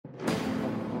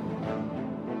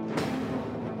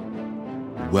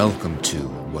Welcome to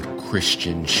What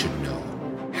Christians Should Know,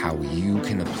 how you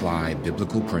can apply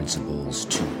biblical principles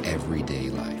to everyday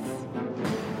life.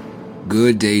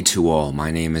 Good day to all. My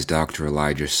name is Dr.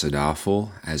 Elijah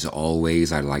Sadafel. As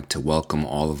always, I'd like to welcome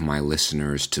all of my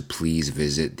listeners to please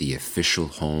visit the official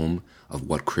home of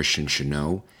What Christians Should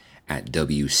Know at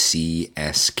wcsk.org.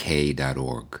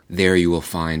 There you will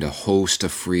find a host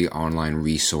of free online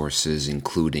resources,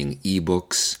 including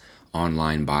ebooks,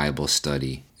 online Bible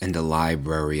study, and a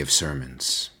library of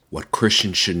sermons. What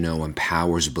Christians Should Know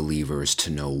empowers believers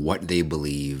to know what they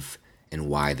believe and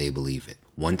why they believe it.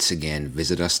 Once again,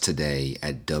 visit us today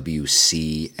at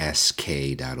wcsk.org.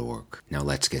 Now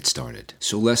let's get started.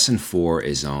 So lesson 4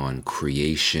 is on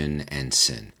creation and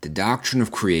sin. The doctrine of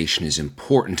creation is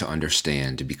important to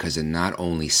understand because it not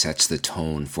only sets the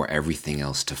tone for everything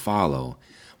else to follow,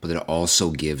 but it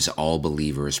also gives all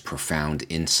believers profound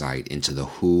insight into the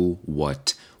who,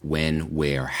 what, when,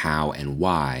 where, how, and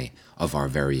why of our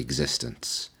very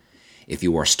existence. If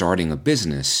you are starting a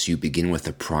business, you begin with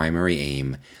a primary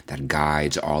aim that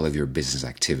guides all of your business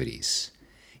activities.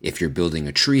 If you're building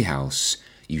a treehouse,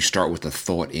 you start with a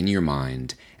thought in your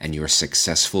mind, and your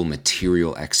successful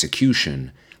material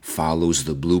execution follows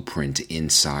the blueprint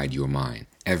inside your mind.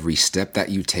 Every step that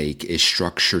you take is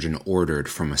structured and ordered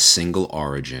from a single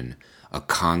origin, a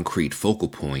concrete focal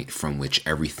point from which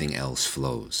everything else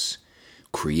flows.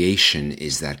 Creation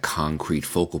is that concrete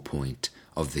focal point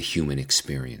of the human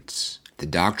experience. The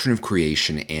doctrine of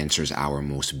creation answers our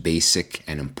most basic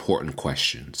and important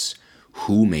questions: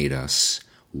 who made us,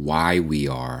 why we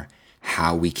are,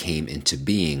 how we came into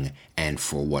being, and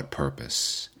for what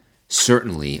purpose.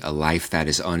 Certainly, a life that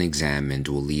is unexamined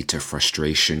will lead to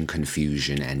frustration,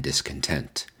 confusion, and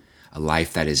discontent. A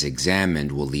life that is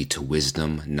examined will lead to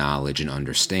wisdom, knowledge, and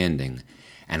understanding.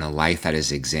 And a life that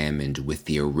is examined with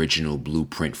the original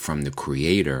blueprint from the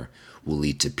Creator will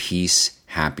lead to peace,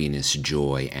 happiness,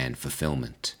 joy, and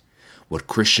fulfillment. What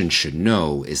Christians should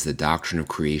know is the doctrine of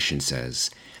creation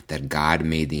says that God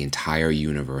made the entire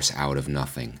universe out of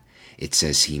nothing. It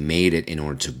says He made it in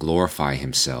order to glorify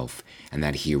Himself, and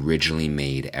that He originally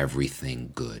made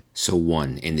everything good. So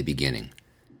 1, in the beginning.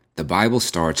 The Bible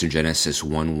starts in Genesis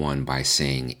 1:1 by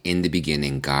saying, "In the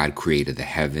beginning God created the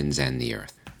heavens and the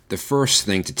earth." The first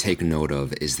thing to take note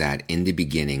of is that "in the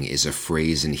beginning" is a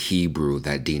phrase in Hebrew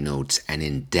that denotes an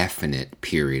indefinite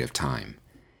period of time.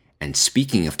 And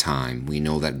speaking of time, we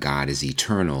know that God is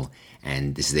eternal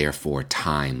and is therefore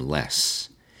timeless.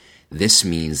 This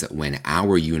means that when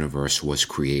our universe was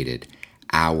created,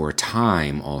 our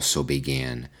time also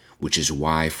began, which is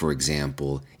why, for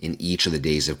example, in each of the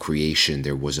days of creation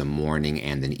there was a morning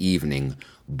and an evening,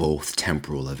 both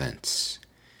temporal events.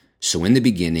 So in the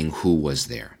beginning, who was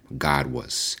there? God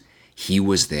was. He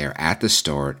was there at the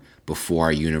start before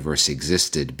our universe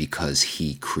existed because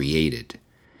He created.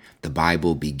 The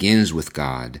Bible begins with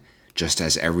God, just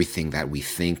as everything that we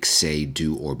think, say,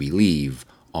 do, or believe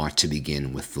ought to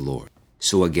begin with the Lord.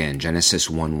 So again, Genesis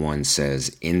 1:1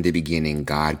 says, "In the beginning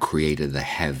God created the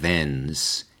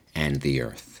heavens and the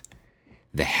earth."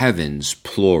 The heavens,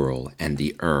 plural, and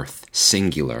the earth,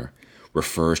 singular,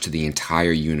 refers to the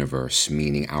entire universe,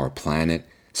 meaning our planet,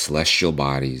 celestial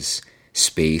bodies,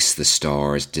 space, the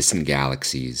stars, distant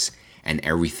galaxies, and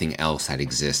everything else that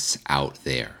exists out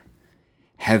there.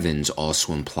 Heavens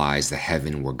also implies the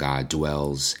heaven where God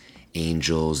dwells,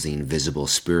 angels, the invisible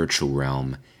spiritual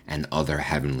realm, and other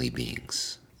heavenly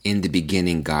beings. "In the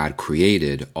beginning God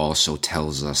created" also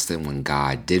tells us that when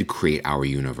God did create our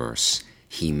universe,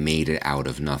 He made it out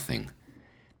of nothing.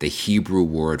 The Hebrew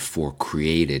word for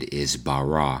created is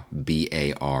bara,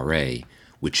 B-A-R-A,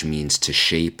 which means to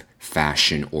shape,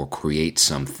 fashion, or create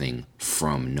something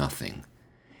from nothing.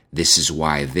 This is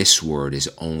why this word is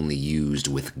only used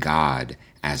with God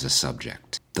as a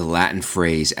subject. The Latin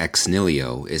phrase ex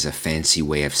nihilo is a fancy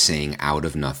way of saying out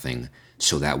of nothing,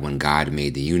 so that when God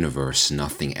made the universe,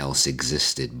 nothing else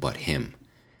existed but Him.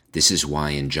 This is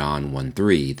why in John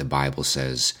 1:3 the Bible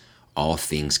says, "All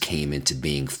things came into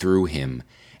being through Him,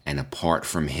 and apart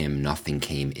from Him nothing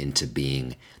came into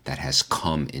being that has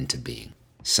come into being."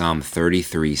 Psalm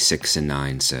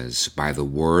 33:6-9 says, "By the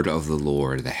word of the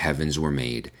Lord the heavens were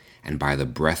made, and by the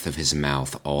breath of His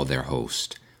mouth all their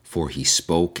host. For He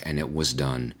spoke, and it was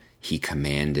done. He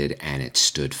commanded, and it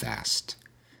stood fast."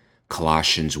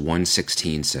 Colossians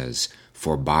 1:16 says,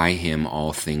 "For by Him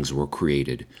all things were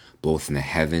created, both in the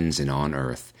heavens and on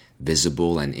earth,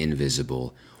 visible and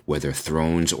invisible, whether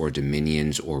thrones or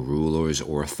dominions or rulers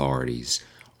or authorities.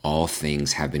 All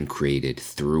things have been created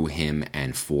through Him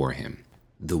and for Him."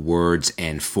 The words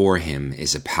 "and for Him"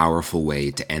 is a powerful way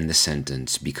to end the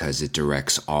sentence because it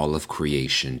directs all of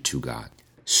creation to God.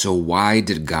 So why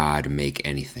did God make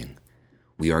anything?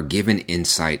 We are given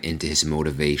insight into his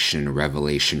motivation in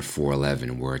Revelation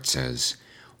 4:11, where it says,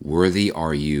 "Worthy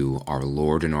are you, our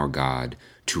Lord and our God,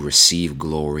 to receive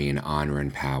glory and honor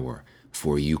and power,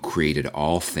 for you created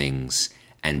all things,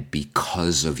 and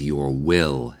because of your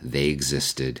will they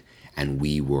existed, and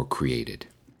we were created."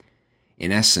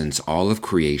 In essence, all of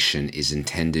creation is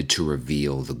intended to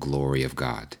reveal the glory of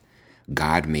God.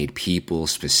 God made people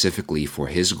specifically for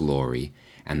his glory,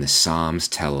 and the Psalms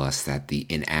tell us that the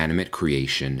inanimate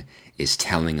creation is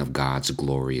telling of God's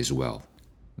glory as well.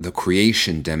 The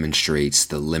creation demonstrates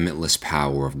the limitless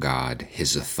power of God,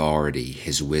 his authority,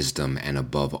 his wisdom, and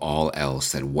above all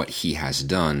else that what he has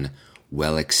done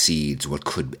well exceeds what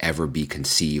could ever be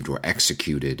conceived or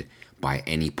executed by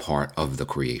any part of the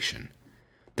creation.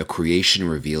 The creation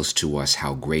reveals to us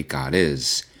how great God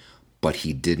is, but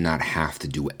he did not have to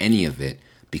do any of it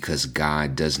because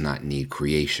God does not need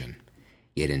creation.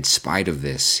 Yet in spite of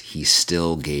this, he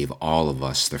still gave all of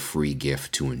us the free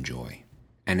gift to enjoy.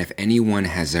 And if anyone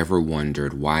has ever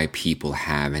wondered why people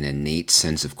have an innate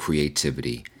sense of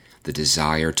creativity, the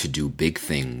desire to do big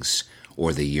things,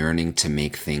 or the yearning to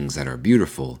make things that are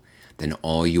beautiful, then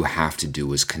all you have to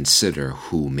do is consider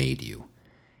who made you.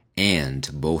 And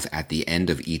both at the end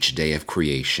of each day of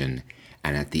creation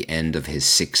and at the end of his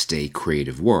 6-day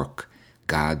creative work,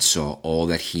 God saw all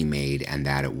that he made and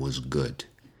that it was good.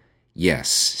 Yes,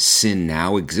 sin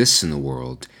now exists in the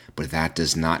world, but that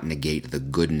does not negate the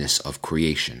goodness of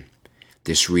creation.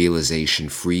 This realization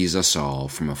frees us all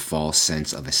from a false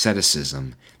sense of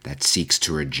asceticism that seeks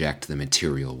to reject the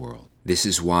material world. This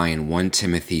is why in 1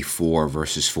 Timothy 4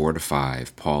 verses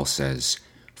 4-5, Paul says,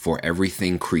 "For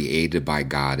everything created by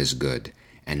God is good,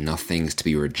 and nothing is to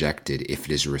be rejected if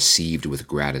it is received with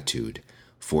gratitude,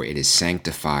 for it is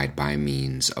sanctified by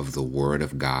means of the word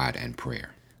of God and prayer."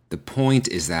 The point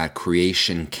is that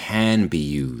creation can be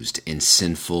used in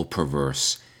sinful,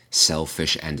 perverse,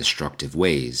 selfish, and destructive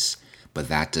ways, but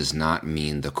that does not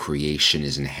mean the creation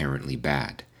is inherently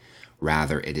bad.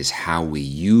 Rather, it is how we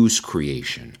use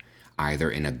creation, either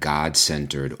in a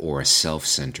God-centered or a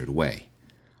self-centered way.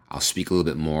 I'll speak a little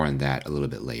bit more on that a little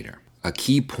bit later. A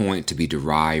key point to be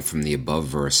derived from the above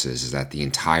verses is that the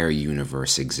entire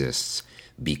universe exists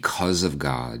because of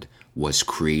God, was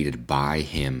created by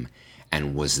him,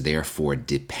 and was therefore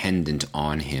dependent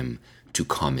on him to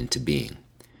come into being.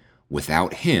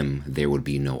 Without him, there would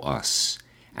be no us.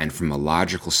 And from a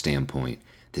logical standpoint,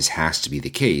 this has to be the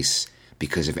case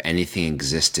because if anything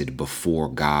existed before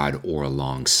God or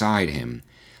alongside him,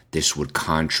 this would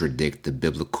contradict the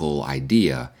biblical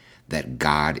idea that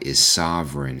God is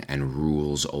sovereign and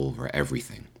rules over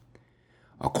everything.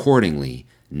 Accordingly,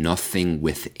 nothing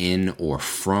within or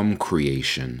from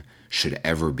creation should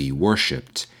ever be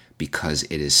worshipped because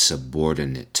it is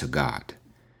subordinate to God.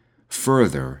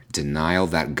 Further, denial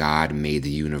that God made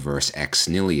the universe ex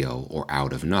nihilo, or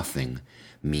out of nothing,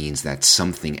 means that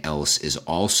something else is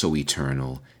also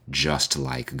eternal, just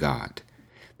like God.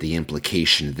 The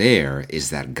implication there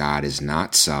is that God is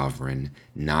not sovereign,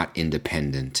 not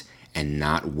independent, and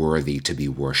not worthy to be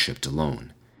worshipped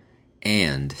alone.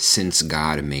 And since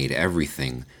God made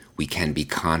everything, we can be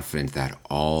confident that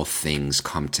all things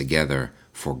come together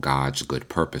for God's good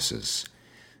purposes.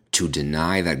 To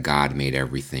deny that God made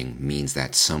everything means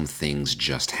that some things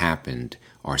just happened,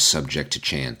 are subject to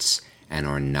chance, and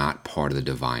are not part of the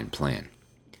divine plan.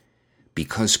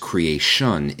 Because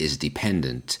creation is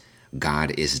dependent,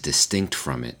 God is distinct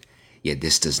from it, yet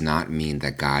this does not mean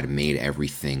that God made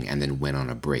everything and then went on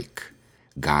a break.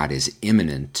 God is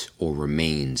immanent or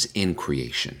remains in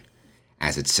creation.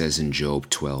 As it says in Job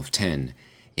 12:10,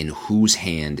 "In whose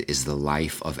hand is the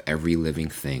life of every living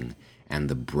thing and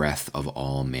the breath of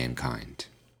all mankind."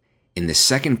 In the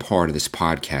second part of this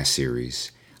podcast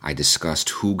series, I discussed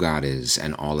who God is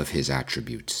and all of his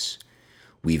attributes.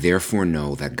 We therefore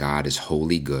know that God is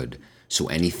wholly good, so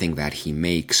anything that he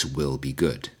makes will be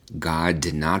good. God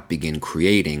did not begin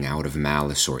creating out of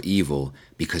malice or evil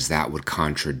because that would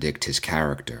contradict his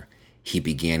character. He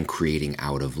began creating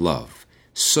out of love.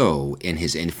 So, in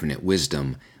his infinite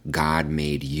wisdom, God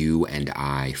made you and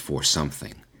I for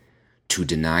something. To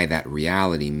deny that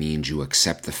reality means you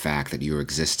accept the fact that your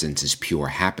existence is pure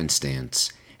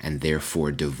happenstance and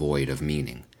therefore devoid of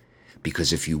meaning.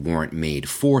 Because if you weren't made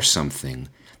for something,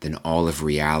 then all of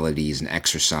reality is an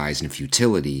exercise in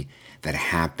futility that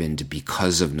happened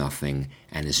because of nothing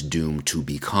and is doomed to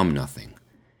become nothing.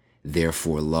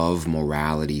 Therefore, love,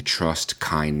 morality, trust,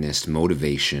 kindness,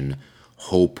 motivation,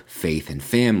 hope, faith, and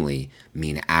family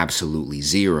mean absolutely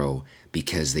zero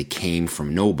because they came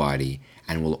from nobody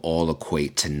and will all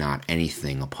equate to not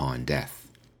anything upon death.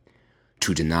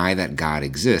 To deny that God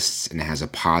exists and has a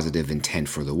positive intent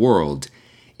for the world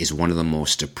is one of the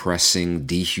most depressing,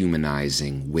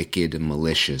 dehumanizing, wicked,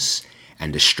 malicious,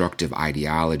 and destructive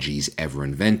ideologies ever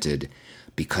invented,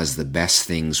 because the best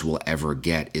things we'll ever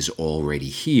get is already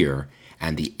here,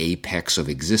 and the apex of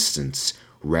existence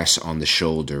rests on the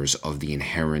shoulders of the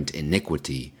inherent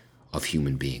iniquity of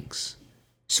human beings.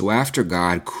 So after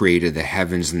God created the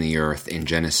heavens and the earth in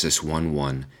Genesis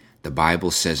 1:1, the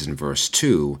Bible says in verse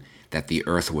 2 that the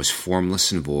earth was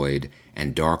formless and void,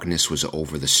 and darkness was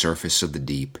over the surface of the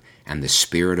deep, and the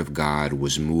Spirit of God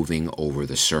was moving over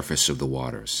the surface of the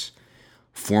waters.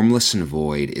 Formless and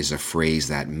void is a phrase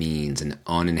that means an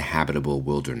uninhabitable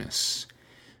wilderness.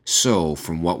 So,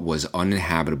 from what was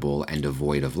uninhabitable and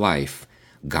devoid of life,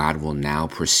 God will now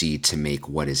proceed to make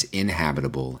what is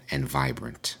inhabitable and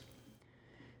vibrant.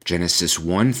 Genesis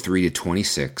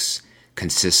 1:3-26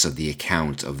 consists of the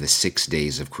account of the 6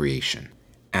 days of creation.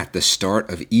 At the start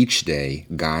of each day,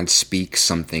 God speaks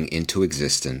something into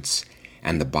existence,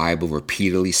 and the Bible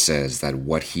repeatedly says that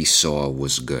what he saw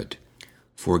was good.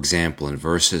 For example, in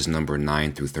verses number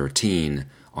 9-13,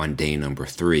 on day number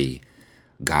 3,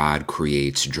 God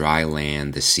creates dry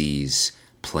land, the seas,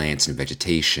 plants, and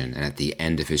vegetation, and at the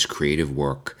end of his creative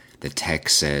work, the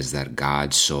text says that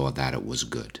God saw that it was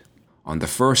good. On the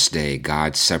first day,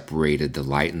 God separated the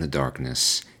light and the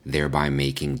darkness, thereby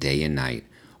making day and night.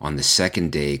 On the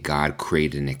second day, God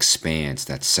created an expanse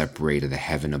that separated the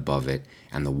heaven above it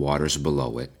and the waters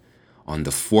below it. On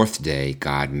the fourth day,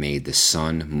 God made the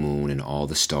sun, moon, and all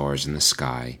the stars in the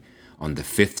sky. On the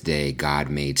fifth day, God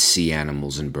made sea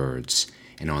animals and birds.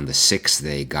 And on the sixth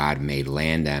day, God made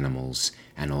land animals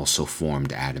and also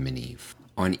formed Adam and Eve.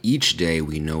 On each day,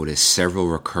 we notice several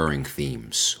recurring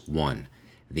themes. 1.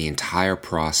 The entire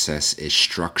process is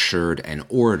structured and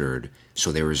ordered,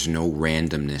 so there is no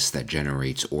randomness that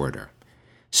generates order.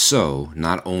 So,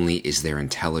 not only is there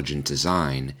intelligent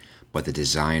design, but the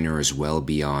designer is well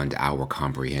beyond our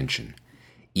comprehension.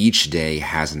 Each day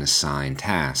has an assigned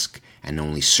task, and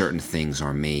only certain things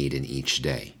are made in each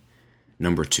day.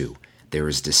 Number 2, there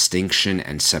is distinction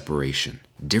and separation.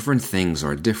 Different things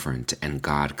are different, and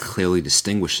God clearly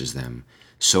distinguishes them.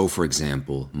 So, for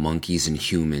example, monkeys and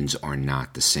humans are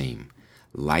not the same.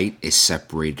 Light is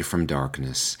separated from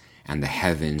darkness, and the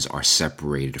heavens are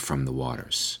separated from the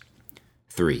waters.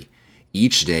 3.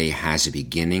 Each day has a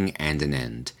beginning and an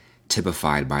end,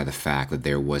 typified by the fact that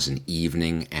there was an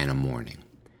evening and a morning.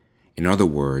 In other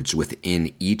words,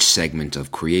 within each segment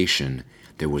of creation,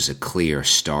 there was a clear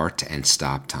start and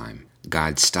stop time.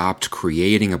 God stopped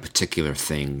creating a particular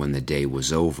thing when the day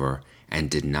was over and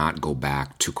did not go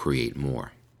back to create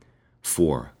more.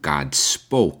 4. God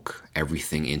spoke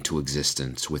everything into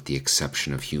existence with the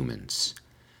exception of humans.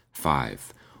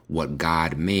 5. What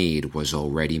God made was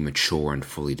already mature and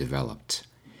fully developed.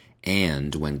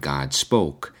 And when God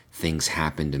spoke, things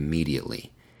happened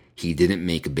immediately. He didn't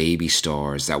make baby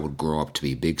stars that would grow up to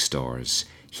be big stars.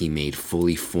 He made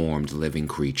fully formed living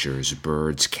creatures,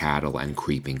 birds, cattle, and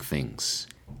creeping things.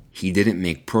 He didn't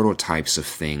make prototypes of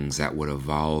things that would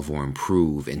evolve or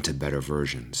improve into better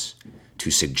versions.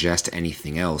 To suggest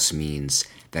anything else means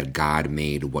that God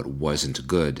made what wasn't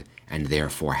good and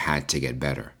therefore had to get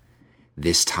better.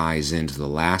 This ties into the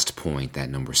last point, that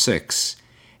number 6,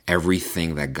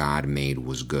 everything that God made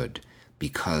was good.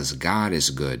 Because God is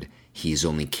good, he is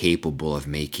only capable of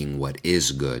making what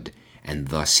is good, and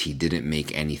thus he didn't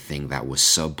make anything that was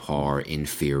subpar,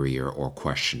 inferior, or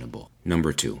questionable.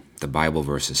 Number 2, the Bible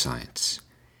versus science.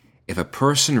 If a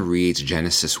person reads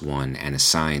Genesis 1 and a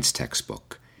science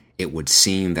textbook, it would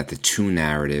seem that the two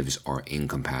narratives are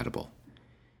incompatible.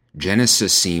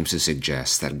 Genesis seems to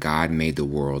suggest that God made the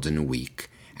world in a week,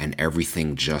 and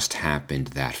everything just happened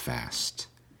that fast.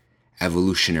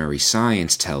 Evolutionary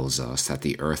science tells us that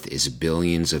the earth is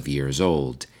billions of years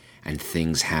old, and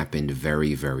things happened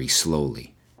very, very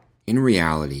slowly. In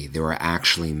reality, there are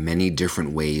actually many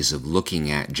different ways of looking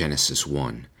at Genesis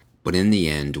 1, but in the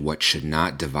end, what should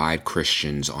not divide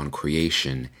Christians on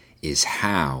creation is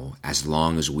how, as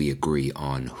long as we agree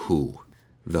on who.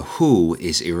 The who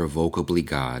is irrevocably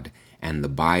God, and the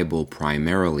Bible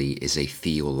primarily is a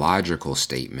theological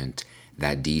statement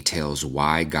that details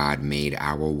why God made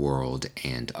our world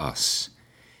and us.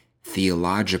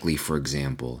 Theologically, for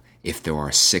example, if there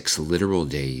are 6 literal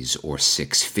days or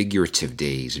 6 figurative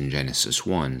days in Genesis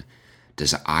 1,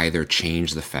 does either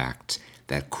change the fact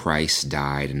that Christ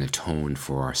died and atoned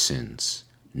for our sins?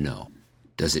 No.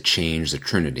 Does it change the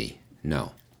Trinity?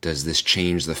 No. Does this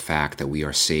change the fact that we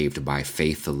are saved by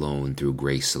faith alone through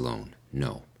grace alone?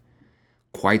 No.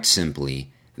 Quite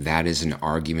simply, that is an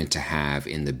argument to have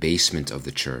in the basement of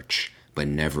the church, but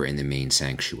never in the main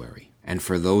sanctuary. And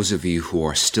for those of you who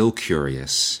are still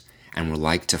curious and would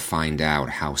like to find out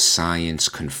how science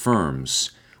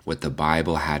confirms what the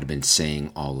Bible had been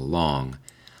saying all along,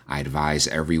 I advise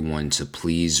everyone to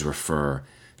please refer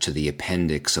to the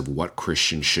appendix of What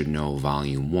Christians Should Know,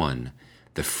 Volume 1,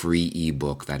 the free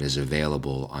ebook that is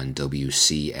available on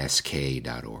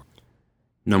wcsk.org.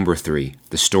 Number 3,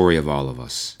 the story of all of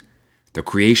us. The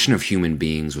creation of human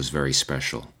beings was very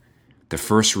special. The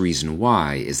first reason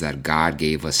why is that God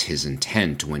gave us his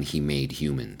intent when he made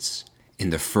humans. In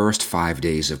the first 5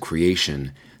 days of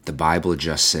creation, the Bible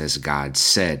just says God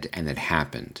said and it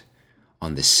happened.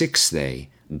 On the 6th day,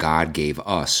 God gave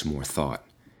us more thought.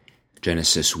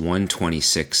 Genesis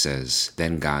 1:26 says,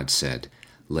 "Then God said,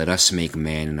 Let us make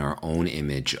man in our own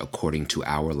image according to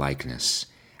our likeness,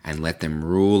 and let them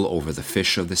rule over the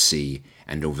fish of the sea,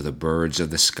 and over the birds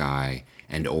of the sky,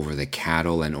 and over the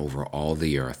cattle, and over all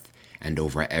the earth, and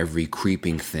over every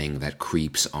creeping thing that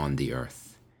creeps on the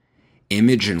earth."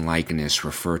 Image and likeness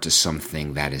refer to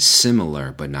something that is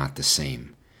similar but not the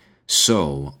same.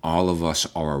 So, all of us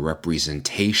are a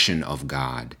representation of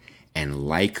God and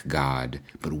like God,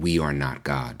 but we are not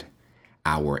God.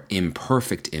 Our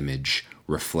imperfect image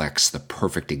reflects the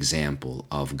perfect example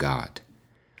of God.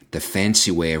 The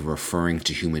fancy way of referring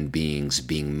to human beings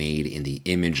being made in the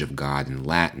image of God in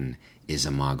Latin is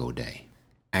Imago Dei.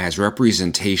 As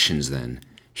representations, then,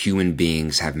 human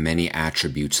beings have many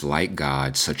attributes like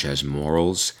God, such as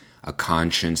morals, a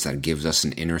conscience that gives us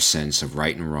an inner sense of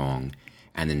right and wrong,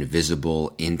 an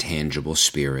invisible, intangible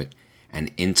spirit, an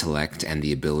intellect and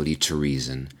the ability to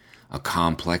reason, a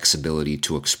complex ability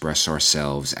to express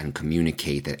ourselves and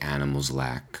communicate that animals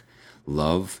lack,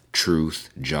 love, truth,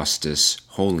 justice,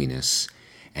 holiness,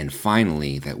 and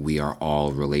finally that we are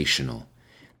all relational.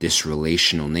 This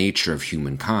relational nature of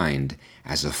humankind,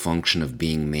 as a function of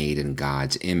being made in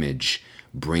God's image,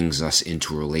 brings us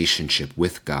into relationship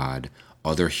with God,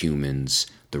 other humans,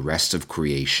 the rest of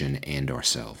creation, and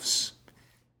ourselves.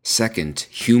 Second,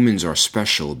 humans are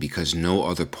special because no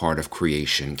other part of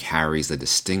creation carries the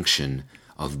distinction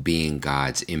of being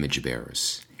God's image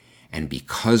bearers. And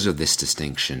because of this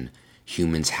distinction,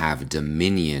 humans have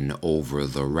dominion over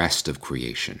the rest of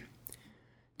creation.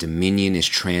 Dominion is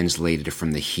translated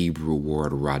from the Hebrew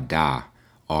word radah,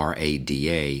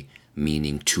 R-A-D-A,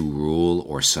 meaning to rule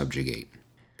or subjugate.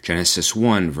 Genesis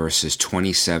 1 verses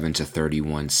 27 to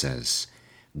 31 says,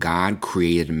 "God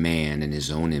created man in his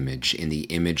own image. In the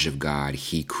image of God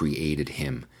he created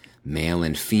him. Male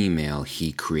and female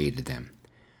he created them.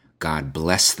 God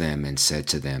blessed them and said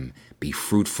to them, Be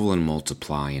fruitful and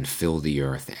multiply and fill the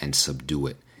earth and subdue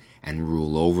it, and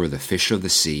rule over the fish of the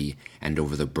sea and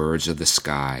over the birds of the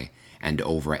sky and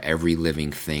over every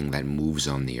living thing that moves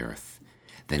on the earth.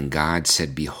 Then God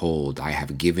said, Behold, I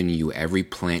have given you every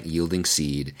plant yielding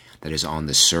seed that is on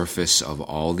the surface of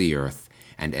all the earth,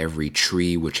 and every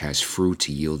tree which has fruit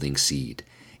yielding seed.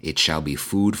 It shall be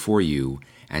food for you,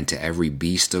 and to every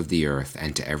beast of the earth,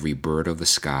 and to every bird of the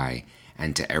sky,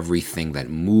 and to everything that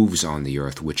moves on the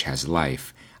earth which has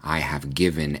life, I have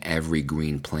given every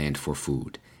green plant for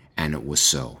food. And it was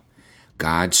so.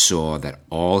 God saw that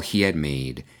all he had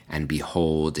made, and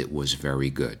behold, it was very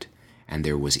good. And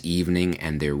there was evening,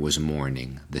 and there was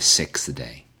morning, the 6th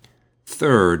day.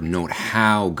 Third, note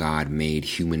how God made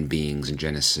human beings in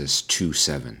Genesis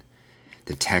 2:7.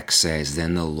 The text says,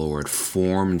 Then the Lord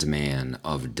formed man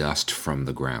of dust from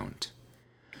the ground.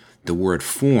 The word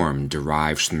form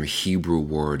derives from the Hebrew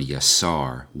word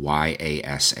yasar,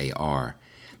 Y-A-S-A-R,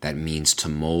 that means to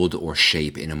mold or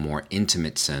shape in a more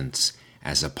intimate sense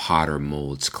as a potter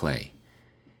molds clay.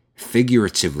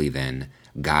 Figuratively then,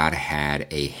 God had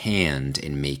a hand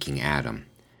in making Adam.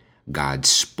 God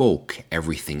spoke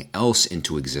everything else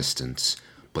into existence,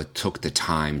 but took the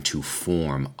time to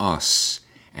form us,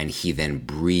 and he then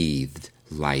breathed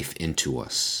life into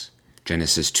us.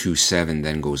 Genesis 2:7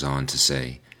 then goes on to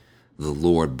say, The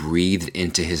Lord breathed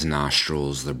into his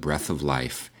nostrils the breath of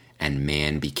life, and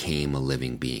man became a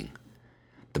living being.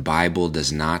 The Bible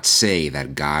does not say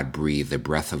that God breathed the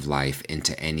breath of life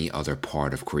into any other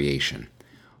part of creation.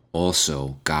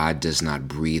 Also, God does not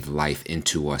breathe life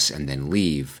into us and then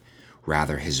leave.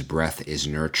 Rather, his breath is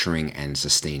nurturing and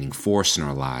sustaining force in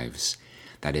our lives,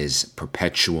 that is,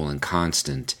 perpetual and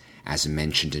constant, as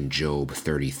mentioned in Job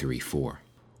 33:4.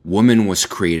 Woman was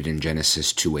created in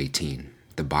Genesis 2:18.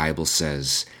 The Bible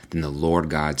says, Then the Lord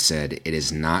God said, It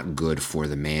is not good for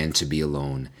the man to be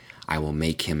alone. I will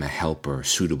make him a helper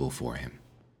suitable for him.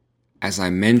 As I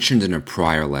mentioned in a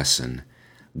prior lesson,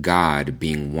 God,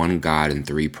 being one God in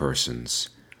three persons,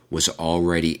 was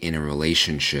already in a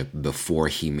relationship before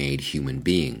he made human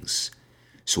beings.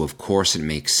 So of course it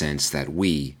makes sense that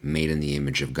we, made in the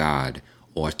image of God,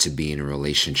 ought to be in a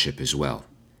relationship as well.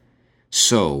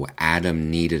 So Adam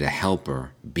needed a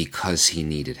helper because he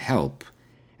needed help,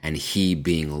 and he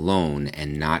being alone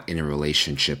and not in a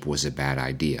relationship was a bad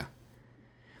idea.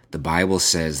 The Bible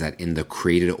says that in the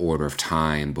created order of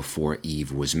time before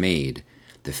Eve was made,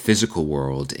 the physical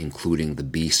world, including the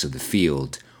beasts of the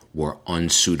field, were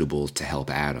unsuitable to help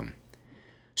Adam.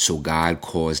 So God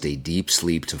caused a deep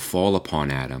sleep to fall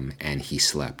upon Adam, and he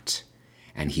slept.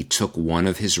 And he took one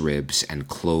of his ribs and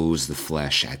closed the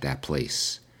flesh at that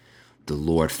place. The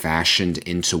Lord fashioned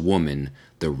into woman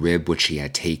the rib which he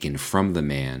had taken from the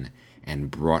man,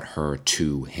 and brought her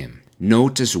to him.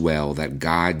 Note as well that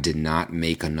God did not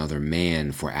make another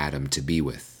man for Adam to be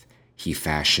with. He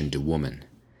fashioned a woman.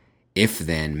 If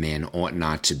then man ought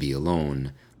not to be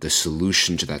alone, the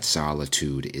solution to that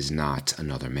solitude is not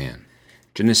another man.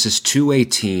 Genesis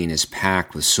 2:18 is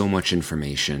packed with so much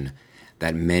information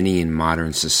that many in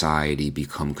modern society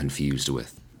become confused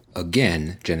with.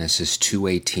 Again, Genesis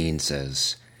 2:18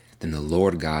 says, "Then the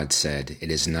Lord God said,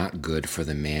 It is not good for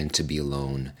the man to be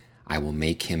alone. I will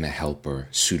make him a helper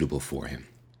suitable for him."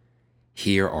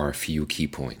 Here are a few key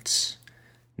points.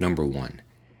 Number 1,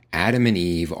 Adam and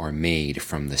Eve are made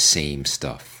from the same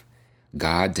stuff.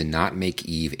 God did not make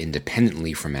Eve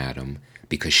independently from Adam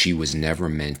because she was never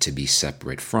meant to be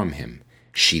separate from him.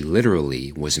 She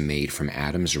literally was made from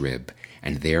Adam's rib,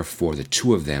 and therefore the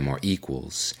two of them are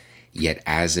equals. Yet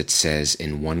as it says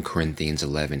in 1 Corinthians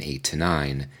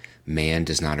 11:8-9, man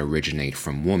does not originate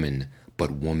from woman,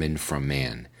 but woman from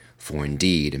man. For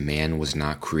indeed, man was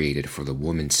not created for the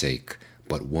woman's sake,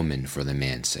 but woman for the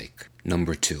man's sake.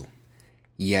 Number 2,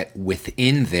 yet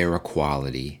within their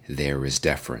equality there is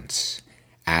difference.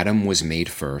 Adam was made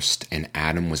first, and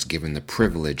Adam was given the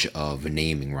privilege of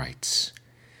naming rights.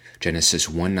 Genesis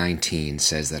 1:19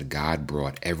 says that God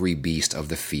brought every beast of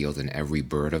the field and every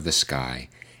bird of the sky,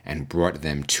 and brought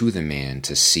them to the man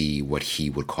to see what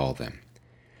he would call them.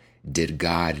 Did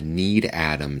God need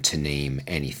Adam to name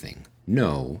anything?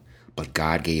 No, but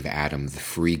God gave Adam the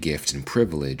free gift and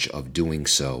privilege of doing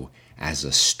so as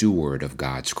a steward of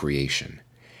God's creation.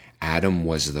 Adam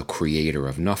was the creator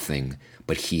of nothing,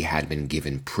 but he had been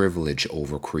given privilege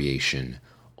over creation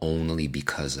only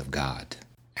because of God.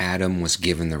 Adam was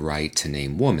given the right to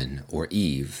name woman, or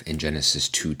Eve, in Genesis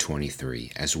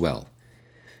 2:23 as well.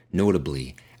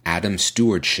 Notably, Adam's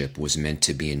stewardship was meant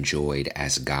to be enjoyed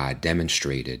as God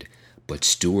demonstrated, but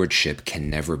stewardship can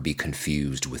never be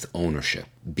confused with ownership.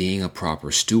 Being a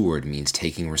proper steward means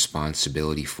taking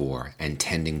responsibility for and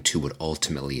tending to what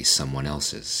ultimately is someone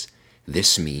else's.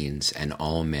 This means, and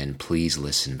all men please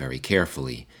listen very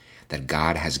carefully, that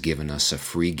God has given us a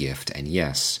free gift, and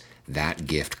yes, that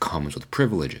gift comes with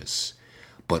privileges.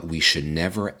 But we should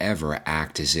never ever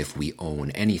act as if we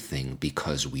own anything,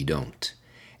 because we don't.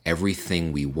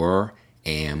 Everything we were,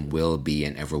 am, will be,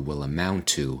 and ever will amount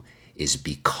to is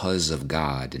because of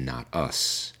God, not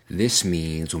us. This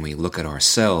means when we look at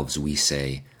ourselves, we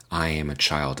say, I am a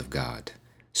child of God,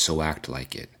 so act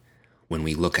like it. When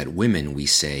we look at women, we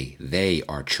say, they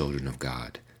are children of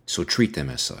God, so treat them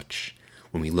as such.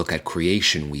 When we look at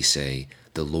creation, we say,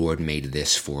 the Lord made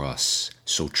this for us,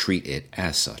 so treat it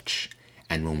as such.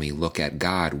 And when we look at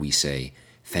God, we say,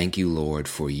 thank you, Lord,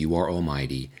 for you are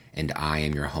almighty, and I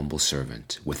am your humble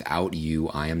servant. Without you,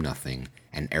 I am nothing,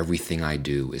 and everything I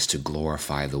do is to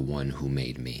glorify the one who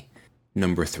made me.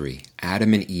 Number 3,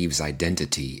 Adam and Eve's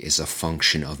identity is a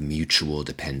function of mutual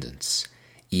dependence.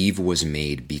 Eve was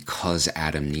made because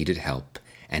Adam needed help,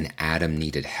 and Adam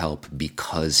needed help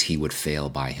because he would fail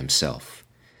by himself.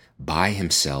 By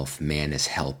himself, man is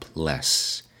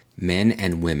helpless. Men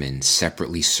and women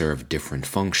separately serve different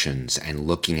functions, and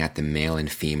looking at the male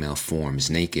and female forms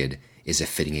naked is a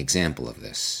fitting example of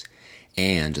this.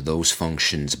 And those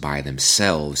functions by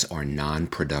themselves are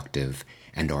non-productive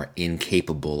and are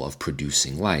incapable of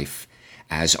producing life,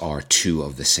 as are two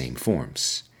of the same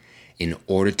forms. In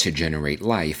order to generate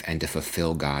life and to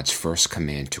fulfill God's first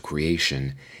command to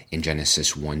creation in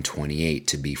Genesis 1:28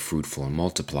 to be fruitful and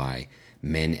multiply,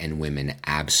 men and women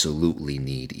absolutely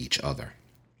need each other.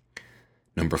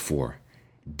 Number 4,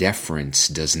 deference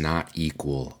does not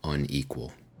equal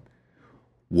unequal.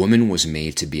 Woman was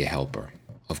made to be a helper.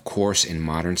 Of course, in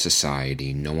modern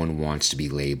society, no one wants to be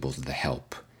labeled the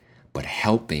help, but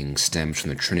helping stems from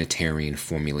the Trinitarian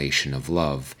formulation of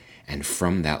love, and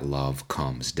from that love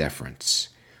comes deference.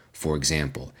 For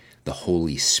example, the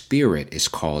Holy Spirit is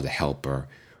called a helper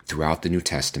throughout the New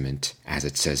Testament, as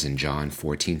it says in John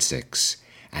 14:6,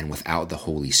 and without the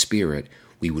Holy Spirit,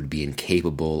 we would be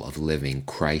incapable of living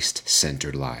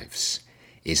Christ-centered lives.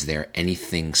 Is there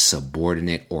anything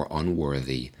subordinate or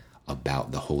unworthy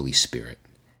about the Holy Spirit?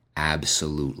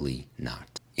 Absolutely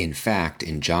not. In fact,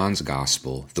 in John's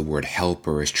Gospel, the word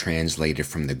helper is translated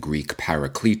from the Greek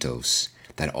parakletos,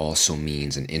 that also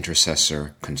means an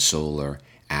intercessor, consoler,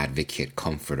 advocate,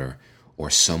 comforter, or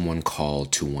someone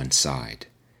called to one side.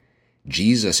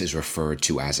 Jesus is referred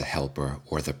to as a helper,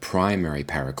 or the primary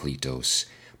parakletos,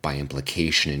 by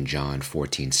implication in John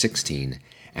 14:16,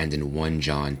 and in 1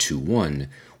 John 2:1,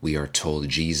 we are told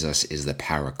Jesus is the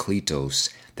parakletos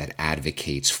that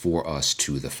advocates for us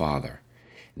to the Father.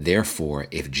 Therefore,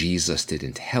 if Jesus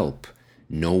didn't help,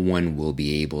 no one will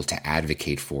be able to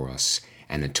advocate for us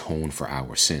and atone for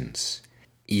our sins.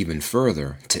 Even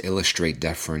further, to illustrate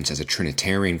deference as a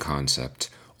Trinitarian concept,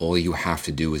 all you have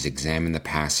to do is examine the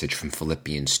passage from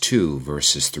Philippians 2,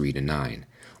 verses 3-9,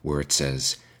 where it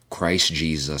says, Christ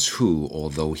Jesus, who,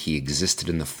 although he existed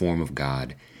in the form of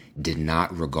God, did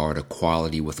not regard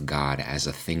equality with God as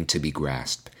a thing to be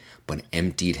grasped, but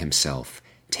emptied himself,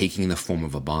 taking the form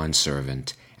of a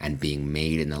bondservant, and being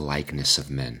made in the likeness of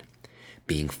men.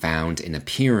 Being found in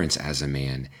appearance as a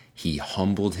man, he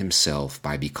humbled himself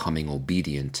by becoming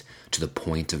obedient to the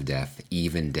point of death,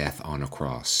 even death on a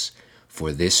cross.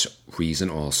 For this reason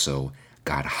also,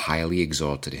 God highly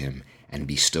exalted him and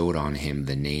bestowed on him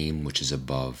the name which is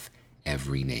above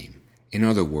every name. In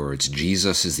other words,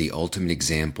 Jesus is the ultimate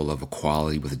example of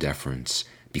equality with deference,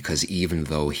 because even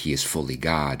though he is fully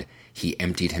God, he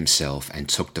emptied himself and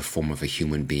took the form of a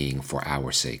human being for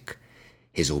our sake.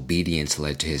 His obedience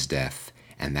led to his death,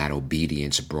 and that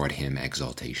obedience brought him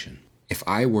exaltation. If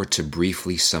I were to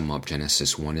briefly sum up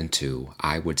Genesis 1 and 2,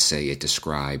 I would say it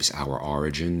describes our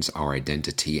origins, our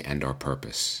identity, and our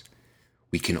purpose.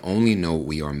 We can only know what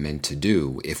we are meant to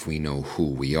do if we know who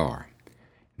we are.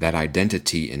 That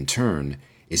identity, in turn,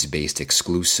 is based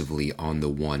exclusively on the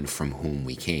one from whom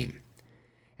we came.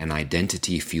 An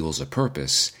identity fuels a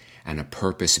purpose, and a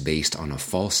purpose based on a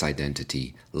false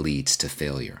identity leads to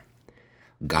failure.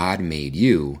 God made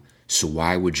you, so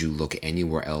why would you look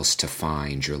anywhere else to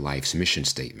find your life's mission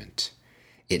statement?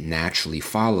 It naturally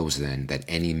follows then that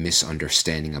any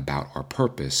misunderstanding about our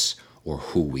purpose, or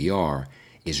who we are,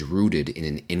 is rooted in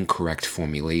an incorrect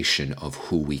formulation of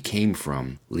who we came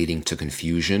from, leading to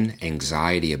confusion,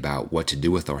 anxiety about what to do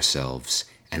with ourselves,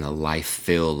 and a life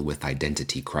filled with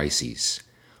identity crises.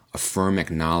 A firm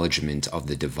acknowledgement of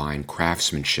the divine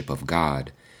craftsmanship of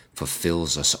God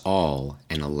fulfills us all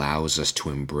and allows us to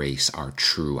embrace our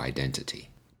true identity.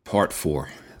 Part 4.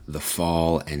 The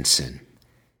Fall and Sin.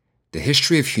 The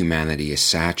history of humanity is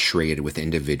saturated with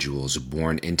individuals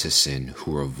born into sin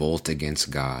who revolt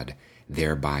against God,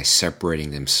 thereby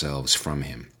separating themselves from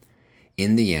him.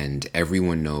 In the end,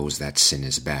 everyone knows that sin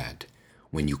is bad.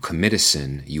 When you commit a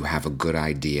sin, you have a good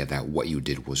idea that what you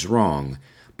did was wrong,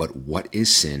 but what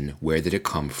is sin, where did it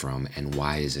come from, and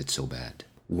why is it so bad?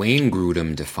 Wayne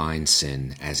Grudem defines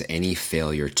sin as any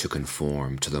failure to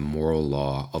conform to the moral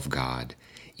law of God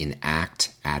in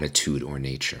act, attitude, or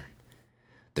nature.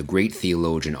 The great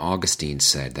theologian Augustine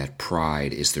said that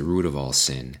pride is the root of all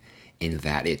sin, in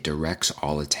that it directs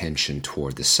all attention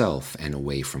toward the self and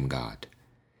away from God.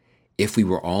 If we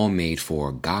were all made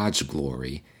for God's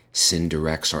glory, sin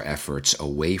directs our efforts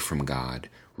away from God,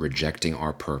 rejecting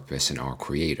our purpose and our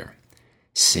Creator.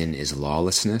 Sin is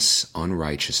lawlessness,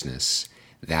 unrighteousness,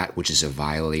 that which is a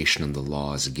violation of the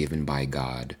laws given by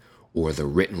God, or the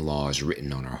written laws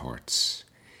written on our hearts.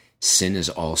 Sin is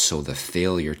also the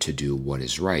failure to do what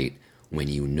is right when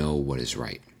you know what is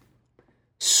right.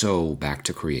 So, back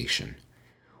to creation.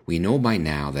 We know by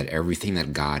now that everything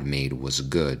that God made was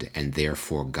good, and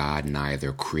therefore God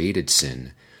neither created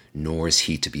sin, nor is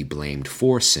he to be blamed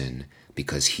for sin,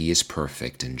 because he is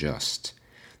perfect and just.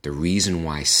 The reason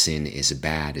why sin is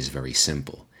bad is very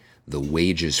simple. The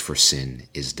wages for sin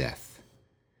is death.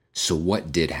 So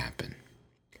what did happen?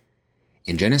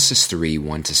 In Genesis 3,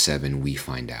 1-7, we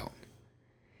find out.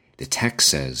 The text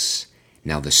says,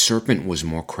 Now the serpent was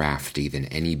more crafty than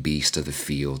any beast of the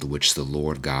field which the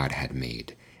Lord God had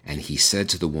made. And he said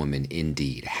to the woman,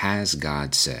 Indeed, has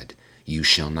God said, You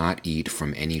shall not eat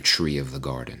from any tree of the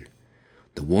garden.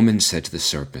 The woman said to the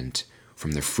serpent,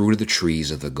 From the fruit of the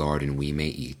trees of the garden we may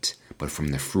eat, but from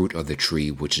the fruit of the tree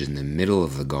which is in the middle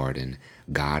of the garden,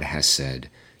 God has said,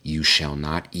 You shall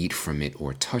not eat from it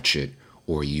or touch it,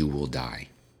 or you will die.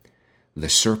 The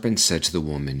serpent said to the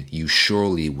woman, You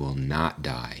surely will not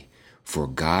die, for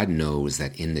God knows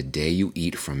that in the day you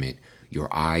eat from it,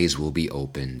 your eyes will be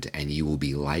opened, and you will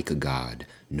be like God,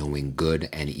 knowing good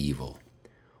and evil.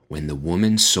 When the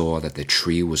woman saw that the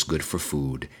tree was good for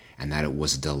food, and that it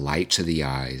was a delight to the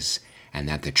eyes, and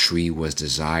that the tree was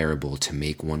desirable to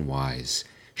make one wise,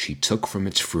 She took from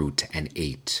its fruit and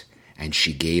ate, and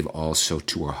she gave also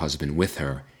to her husband with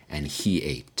her, and he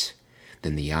ate.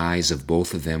 Then the eyes of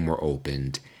both of them were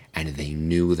opened, and they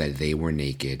knew that they were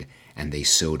naked, and they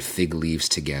sewed fig leaves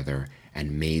together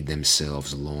and made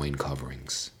themselves loin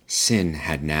coverings. Sin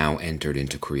had now entered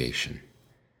into creation.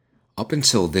 Up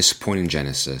until this point in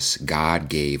Genesis, God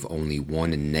gave only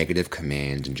one negative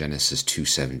command in Genesis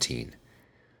 2:17.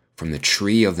 From the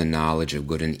tree of the knowledge of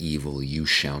good and evil you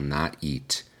shall not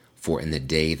eat, for in the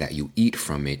day that you eat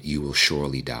from it you will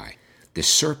surely die. The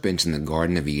serpent in the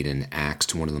Garden of Eden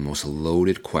asked one of the most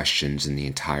loaded questions in the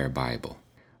entire Bible.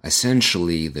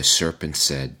 Essentially, the serpent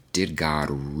said, did God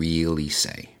really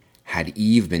say? Had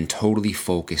Eve been totally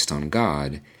focused on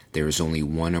God, there is only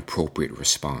one appropriate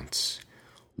response.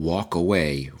 Walk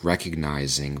away,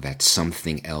 recognizing that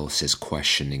something else is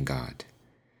questioning God.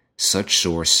 Such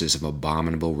sources of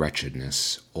abominable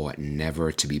wretchedness ought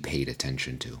never to be paid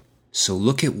attention to. So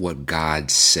look at what God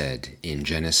said in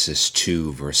Genesis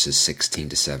 2 verses 16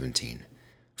 to 17.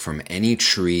 From any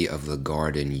tree of the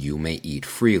garden you may eat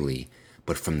freely,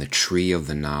 but from the tree of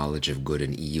the knowledge of good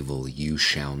and evil you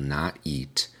shall not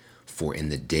eat, for in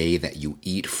the day that you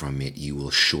eat from it you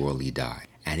will surely die.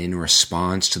 And in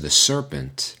response to the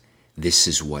serpent, this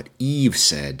is what Eve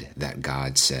said that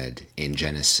God said in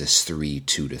Genesis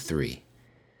 3:2-3.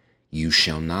 You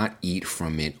shall not eat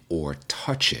from it or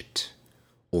touch it,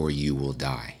 or you will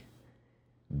die.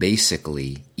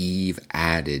 Basically, Eve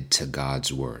added to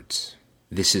God's words.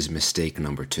 This is mistake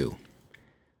number 2.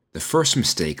 The first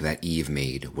mistake that Eve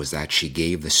made was that she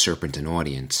gave the serpent an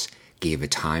audience, gave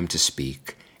it time to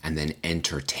speak, and then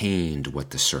entertained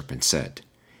what the serpent said.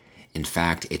 In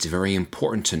fact, it's very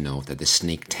important to note that the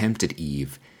snake tempted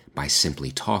Eve by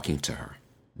simply talking to her.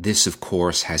 This, of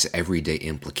course, has everyday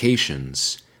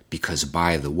implications because,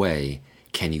 by the way,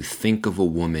 can you think of a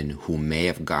woman who may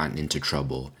have gotten into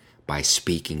trouble by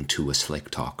speaking to a slick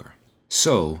talker?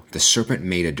 So, the serpent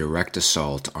made a direct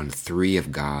assault on 3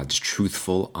 of God's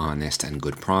truthful, honest, and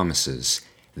good promises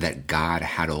that God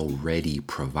had already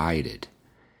provided.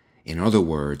 In other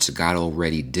words, God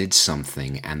already did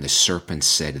something and the serpent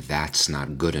said that's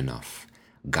not good enough.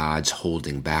 God's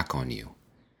holding back on you.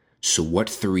 So what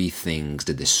 3 things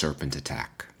did the serpent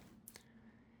attack?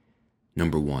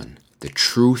 Number 1, the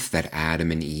truth that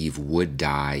Adam and Eve would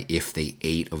die if they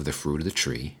ate of the fruit of the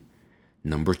tree.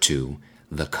 Number 2,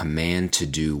 the command to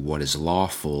do what is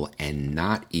lawful and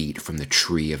not eat from the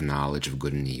tree of knowledge of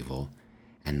good and evil.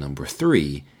 And number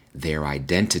 3, their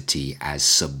identity as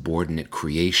subordinate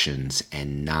creations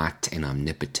and not an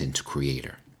omnipotent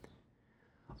creator.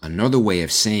 Another way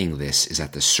of saying this is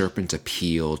that the serpent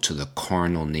appealed to the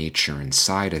carnal nature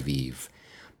inside of Eve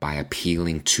by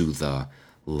appealing to the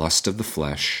lust of the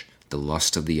flesh, the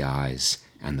lust of the eyes,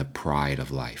 and the pride of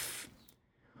life.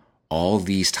 All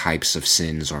these types of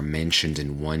sins are mentioned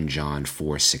in 1 John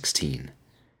 4:16.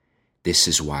 This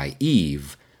is why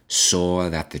Eve saw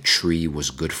that the tree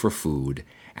was good for food,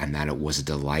 and that it was a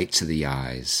delight to the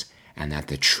eyes, and that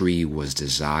the tree was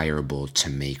desirable to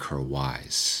make her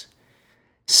wise.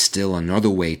 Still, another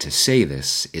way to say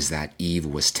this is that Eve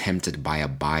was tempted by a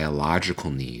biological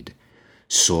need,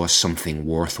 saw something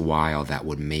worthwhile that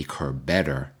would make her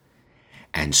better,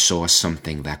 and saw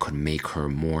something that could make her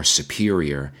more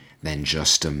superior than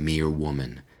just a mere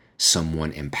woman,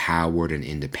 someone empowered and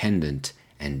independent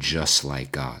and just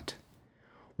like God.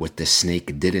 What the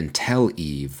snake didn't tell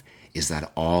Eve is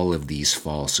that all of these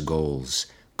false goals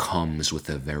comes with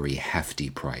a very hefty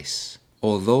price.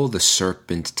 Although the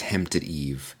serpent tempted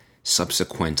Eve,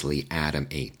 subsequently Adam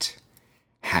ate.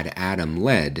 Had Adam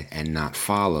led and not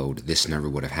followed, this never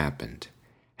would have happened.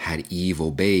 Had Eve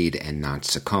obeyed and not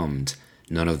succumbed,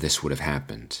 none of this would have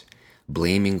happened.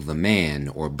 Blaming the man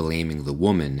or blaming the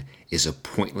woman is a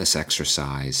pointless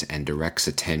exercise and directs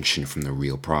attention from the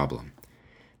real problem.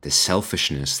 The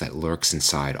selfishness that lurks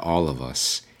inside all of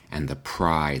us and the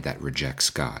pride that rejects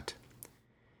God.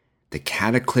 The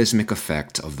cataclysmic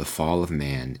effect of the fall of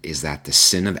man is that the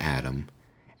sin of Adam,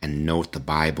 and note the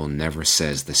Bible never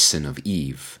says the sin of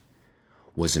Eve,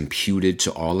 was imputed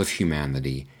to all of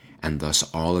humanity, and thus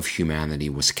all of humanity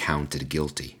was counted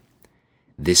guilty.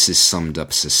 This is summed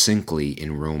up succinctly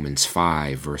in Romans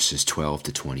 5 verses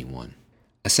 12-21.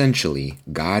 Essentially,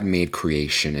 God made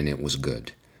creation and it was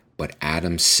good, but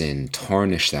Adam's sin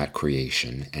tarnished that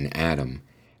creation, and Adam,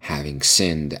 having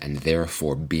sinned and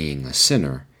therefore being a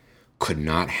sinner, could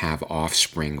not have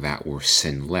offspring that were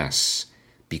sinless,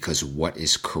 because what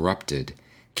is corrupted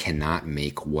cannot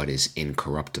make what is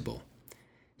incorruptible.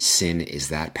 Sin is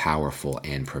that powerful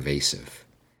and pervasive.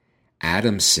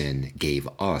 Adam's sin gave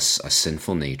us a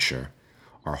sinful nature,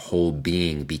 our whole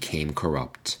being became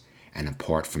corrupt, and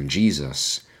apart from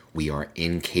Jesus, we are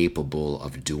incapable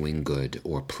of doing good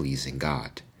or pleasing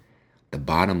God. The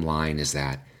bottom line is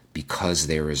that because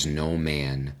there is no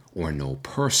man or no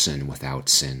person without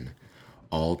sin,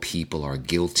 all people are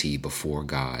guilty before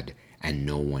God, and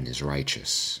no one is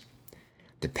righteous.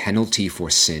 The penalty for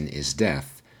sin is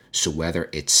death, so whether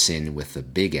it's sin with a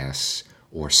big S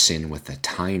or sin with a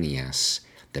tiny s,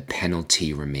 the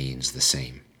penalty remains the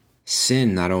same.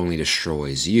 Sin not only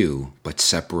destroys you, but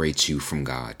separates you from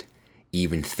God.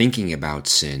 Even thinking about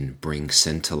sin brings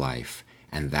sin to life,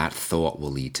 and that thought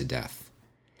will lead to death.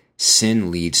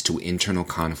 Sin leads to internal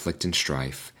conflict and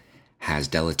strife, has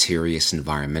deleterious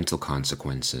environmental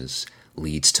consequences,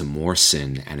 leads to more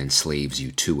sin, and enslaves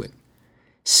you to it.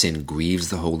 Sin grieves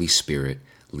the Holy Spirit,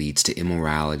 leads to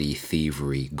immorality,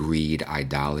 thievery, greed,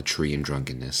 idolatry, and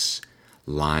drunkenness,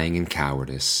 lying and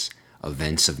cowardice,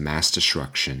 events of mass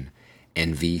destruction,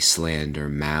 envy, slander,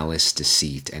 malice,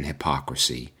 deceit, and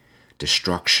hypocrisy,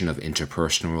 destruction of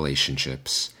interpersonal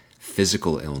relationships,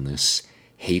 physical illness,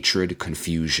 hatred,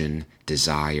 confusion,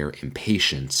 desire,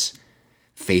 impatience,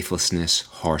 faithlessness,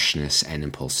 harshness, and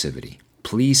impulsivity.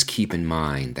 Please keep in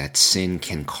mind that sin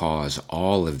can cause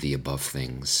all of the above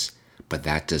things, but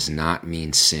that does not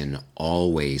mean sin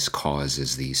always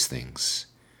causes these things.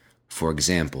 For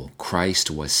example,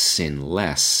 Christ was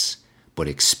sinless, but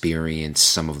experienced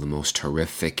some of the most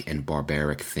horrific and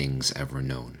barbaric things ever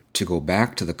known. To go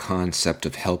back to the concept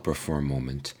of helper for a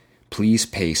moment, please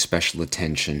pay special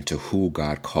attention to who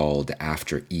God called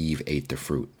after Eve ate the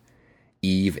fruit.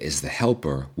 Eve is the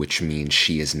helper, which means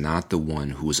she is not the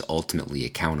one who is ultimately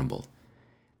accountable.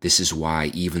 This is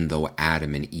why even though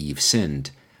Adam and Eve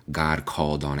sinned, God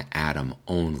called on Adam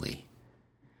only.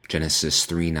 Genesis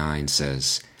 3:9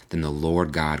 says, "Then the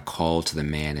Lord God called to the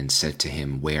man and said to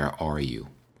him, 'Where are you?'"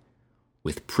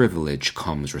 With privilege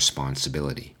comes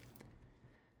responsibility.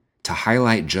 To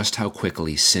highlight just how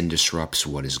quickly sin disrupts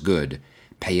what is good,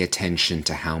 pay attention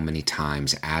to how many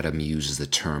times Adam uses the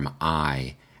term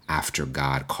I after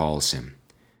God calls him.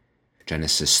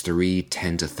 Genesis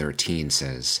 3:10-13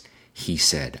 says, "He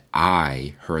said,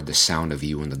 'I heard the sound of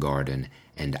you in the garden,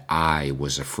 and I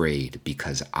was afraid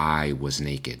because I was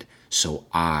naked, so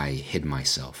I hid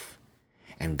myself.'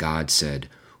 And God said,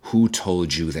 'Who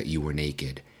told you that you were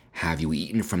naked? Have you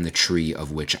eaten from the tree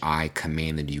of which I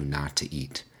commanded you not to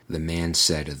eat?' The man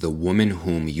said, 'The woman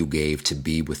whom you gave to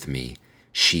be with me,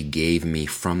 she gave me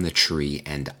from the tree,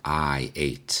 and I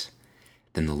ate.'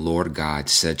 Then the Lord God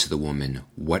said to the woman,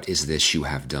 'What is this you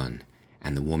have done?'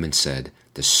 And the woman said,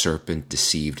 'The serpent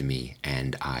deceived me,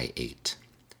 and I ate.'"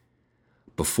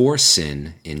 Before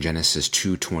sin, in Genesis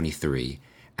 2:23,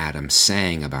 Adam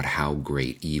sang about how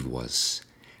great Eve was.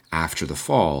 After the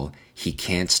fall, he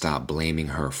can't stop blaming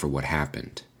her for what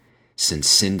happened. Since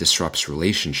sin disrupts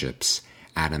relationships,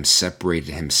 Adam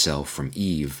separated himself from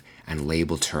Eve and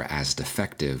labeled her as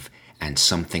defective and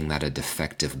something that a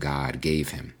defective God gave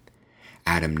him.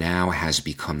 Adam now has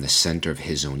become the center of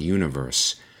his own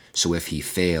universe, so if he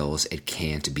fails, it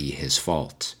can't be his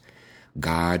fault.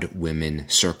 God, women,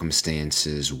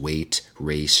 circumstances, weight,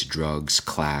 race, drugs,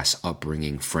 class,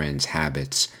 upbringing, friends,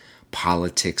 habits,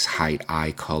 politics, height,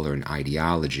 eye color, and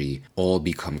ideology all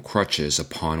become crutches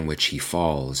upon which he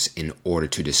falls in order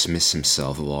to dismiss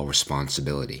himself of all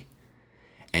responsibility.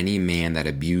 Any man that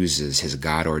abuses his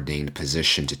God-ordained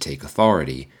position to take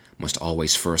authority must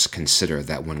always first consider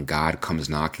that when God comes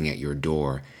knocking at your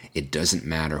door, it doesn't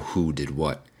matter who did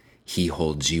what. He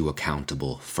holds you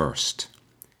accountable first.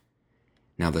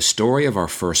 Now, the story of our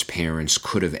first parents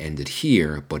could have ended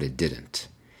here, but it didn't.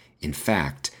 In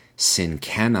fact, sin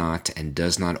cannot and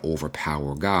does not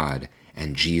overpower God,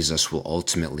 and Jesus will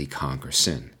ultimately conquer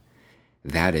sin.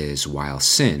 That is, while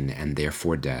sin, and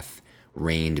therefore death,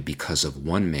 reigned because of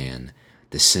one man,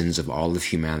 the sins of all of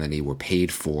humanity were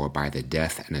paid for by the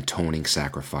death and atoning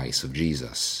sacrifice of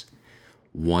Jesus.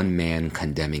 One man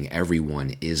condemning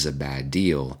everyone is a bad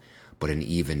deal, but an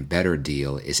even better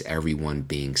deal is everyone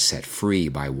being set free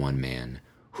by one man,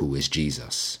 who is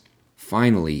Jesus.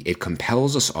 Finally, it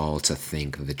compels us all to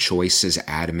think the choices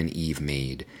Adam and Eve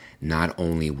made not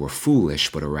only were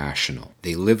foolish but irrational.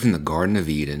 They lived in the Garden of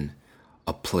Eden,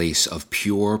 a place of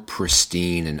pure,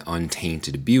 pristine, and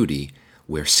untainted beauty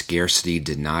where scarcity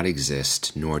did not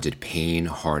exist, nor did pain,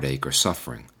 heartache, or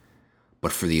suffering.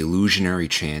 But for the illusionary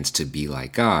chance to be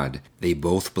like God, they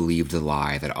both believed a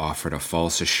lie that offered a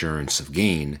false assurance of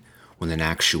gain, when in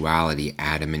actuality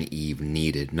Adam and Eve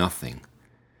needed nothing.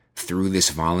 Through this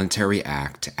voluntary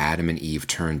act, Adam and Eve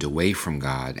turned away from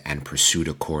God and pursued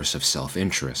a course of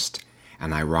self-interest,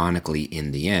 and ironically,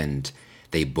 in the end,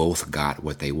 they both got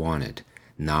what they wanted,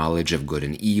 knowledge of good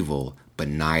and evil, but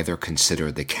neither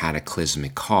considered the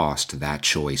cataclysmic cost that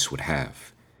choice would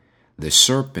have. The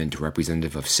serpent,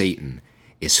 representative of Satan,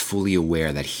 is fully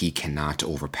aware that he cannot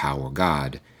overpower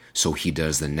God, so he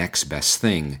does the next best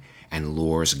thing and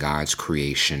lures God's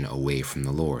creation away from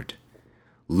the Lord.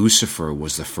 Lucifer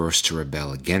was the first to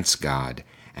rebel against God,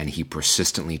 and he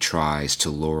persistently tries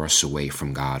to lure us away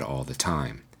from God all the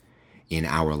time. In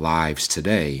our lives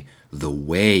today, the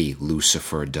way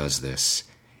Lucifer does this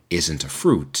isn't a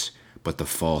fruit, but the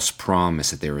false promise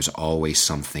that there is always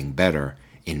something better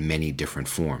in many different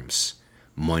forms.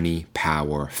 Money,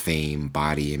 power, fame,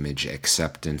 body image,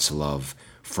 acceptance, love,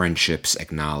 friendships,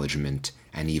 acknowledgement,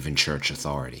 and even church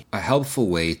authority. A helpful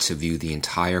way to view the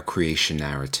entire creation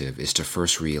narrative is to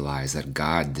first realize that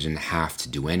God didn't have to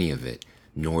do any of it,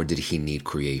 nor did he need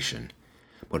creation.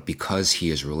 But because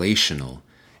he is relational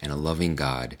and a loving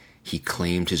God, he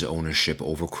claimed his ownership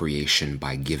over creation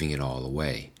by giving it all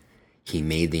away. He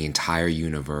made the entire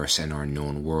universe and our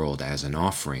known world as an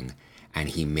offering, and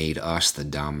he made us the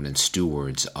dominant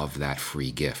stewards of that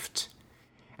free gift.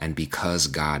 And because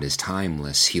God is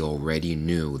timeless, he already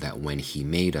knew that when he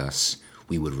made us,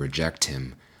 we would reject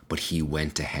him, but he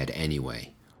went ahead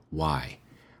anyway. Why?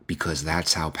 Because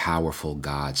that's how powerful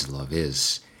God's love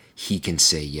is. He can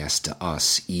say yes to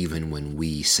us even when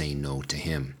we say no to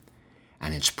him.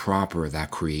 And it's proper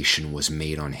that creation was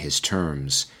made on his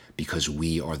terms because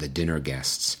we are the dinner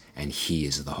guests and he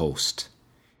is the host.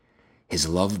 His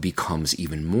love becomes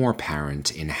even more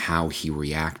apparent in how he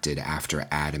reacted after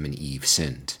Adam and Eve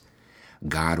sinned.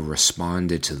 God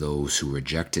responded to those who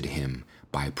rejected him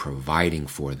by providing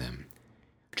for them.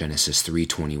 Genesis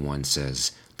 3:21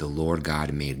 says, "The Lord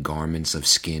God made garments of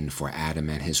skin for Adam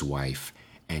and his wife,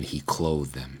 and he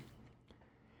clothed them."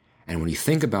 And when you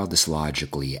think about this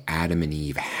logically, Adam and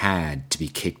Eve had to be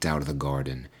kicked out of the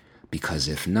garden, because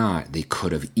if not, they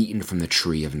could have eaten from the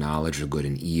tree of knowledge of good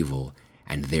and evil,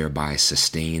 and thereby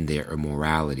sustain their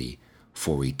immorality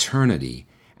for eternity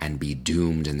and be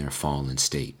doomed in their fallen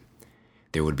state.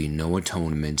 There would be no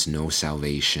atonement, no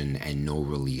salvation, and no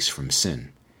release from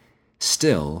sin.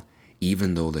 Still,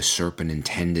 even though the serpent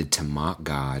intended to mock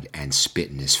God and spit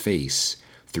in his face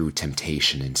through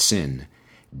temptation and sin,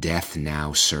 death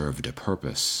now served a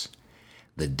purpose.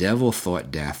 The devil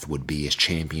thought death would be his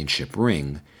championship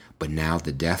ring, but now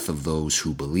the death of those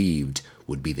who believed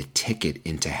would be the ticket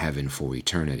into heaven for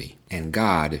eternity. And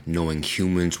God, knowing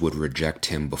humans would reject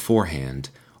him beforehand,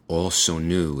 also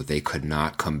knew they could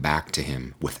not come back to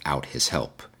him without his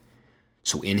help.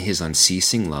 So in his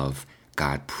unceasing love,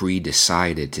 God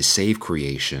pre-decided to save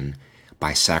creation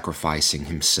by sacrificing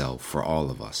himself for all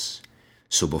of us.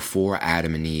 So before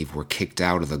Adam and Eve were kicked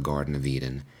out of the Garden of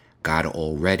Eden, God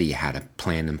already had a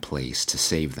plan in place to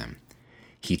save them.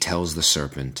 He tells the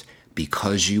serpent,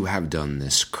 "Because you have done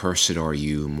this, cursed are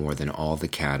you more than all the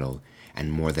cattle,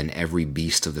 and more than every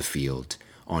beast of the field.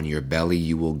 On your belly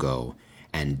you will go,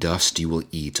 and dust you will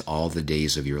eat all the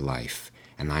days of your life.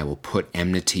 And I will put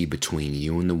enmity between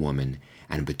you and the woman,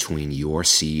 and between your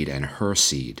seed and her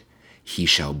seed. He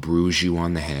shall bruise you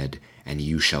on the head, and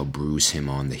you shall bruise him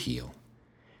on the heel."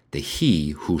 The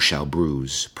 "he who shall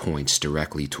bruise" points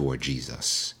directly toward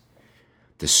Jesus.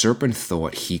 The serpent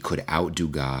thought he could outdo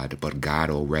God, but God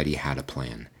already had a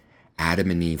plan. Adam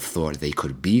and Eve thought they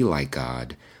could be like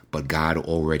God, but God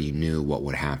already knew what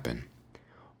would happen.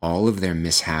 All of their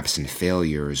mishaps and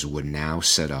failures would now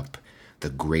set up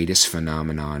the greatest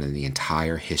phenomenon in the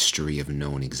entire history of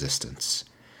known existence: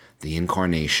 the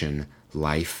incarnation,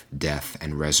 life, death,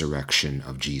 and resurrection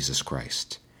of Jesus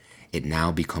Christ. It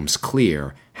now becomes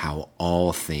clear how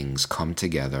all things come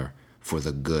together for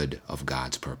the good of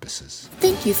God's purposes.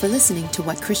 Thank you for listening to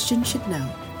What Christians Should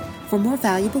Know. For more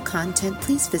valuable content,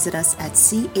 please visit us at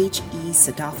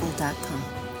chesadafel.com.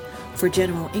 For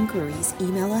general inquiries,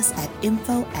 email us at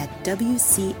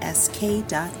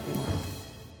info@wcsk.org.